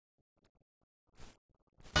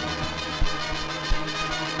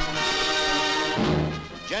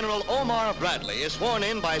General Omar Bradley is sworn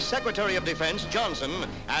in by Secretary of Defense Johnson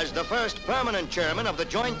as the first permanent chairman of the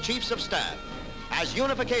Joint Chiefs of Staff, as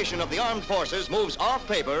unification of the armed forces moves off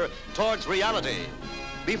paper towards reality.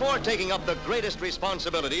 Before taking up the greatest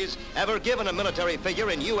responsibilities ever given a military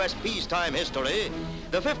figure in U.S. peacetime history,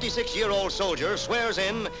 the 56-year-old soldier swears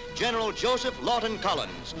in General Joseph Lawton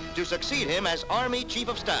Collins to succeed him as Army Chief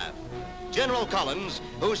of Staff. General Collins,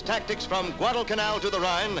 whose tactics from Guadalcanal to the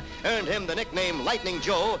Rhine earned him the nickname Lightning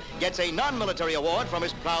Joe, gets a non-military award from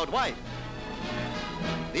his proud wife.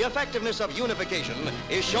 The effectiveness of unification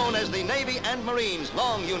is shown as the Navy and Marines,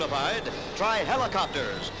 long unified, try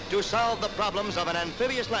helicopters to solve the problems of an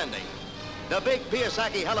amphibious landing. The big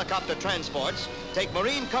Rasecki helicopter transports take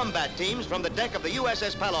Marine combat teams from the deck of the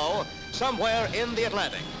U.S.S. Palau somewhere in the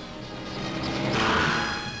Atlantic.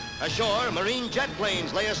 Ashore, Marine jet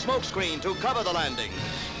planes lay a smokescreen to cover the landings.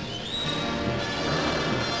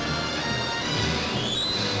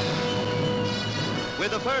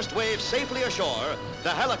 With the first wave safely ashore,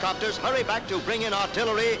 the helicopters hurry back to bring in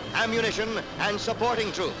artillery, ammunition, and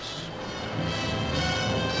supporting troops.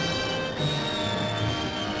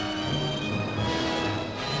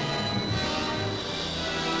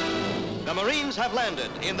 The Marines have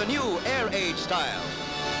landed in the new air age style.